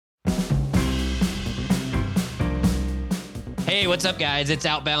Hey, what's up, guys? It's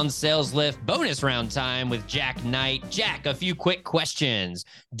Outbound Sales Lift bonus round time with Jack Knight. Jack, a few quick questions.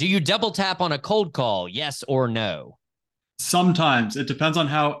 Do you double tap on a cold call? Yes or no? Sometimes. It depends on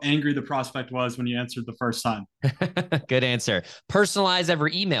how angry the prospect was when you answered the first time. Good answer. Personalize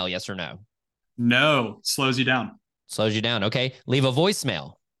every email? Yes or no? No, slows you down. Slows you down. Okay. Leave a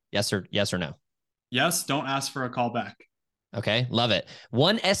voicemail? Yes or no? Yes, don't ask for a call back. Okay. Love it.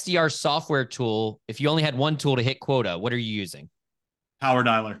 One SDR software tool. If you only had one tool to hit quota, what are you using? Power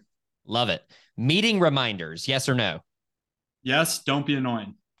dialer. Love it. Meeting reminders? Yes or no? Yes, don't be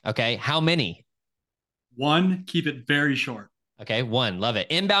annoying. Okay. How many? One, keep it very short. Okay. One. Love it.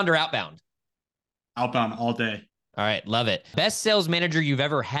 Inbound or outbound? Outbound all day. All right. Love it. Best sales manager you've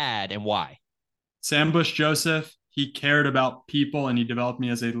ever had and why? Sam Bush Joseph, he cared about people and he developed me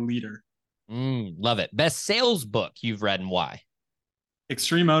as a leader. Love it. Best sales book you've read and why?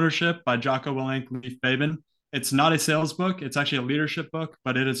 Extreme Ownership by Jocko Willink, Leif Babin. It's not a sales book, it's actually a leadership book,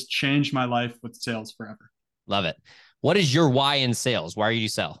 but it has changed my life with sales forever. Love it. What is your why in sales? Why do you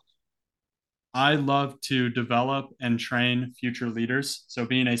sell? I love to develop and train future leaders. So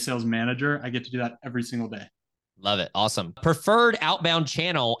being a sales manager, I get to do that every single day. Love it. Awesome. Preferred outbound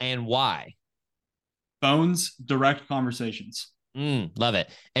channel and why? Phones, direct conversations. Love it.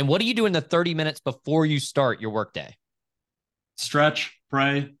 And what do you do in the 30 minutes before you start your workday? Stretch,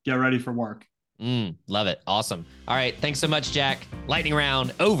 pray, get ready for work. Love it. Awesome. All right. Thanks so much, Jack. Lightning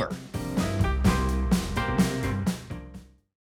round over.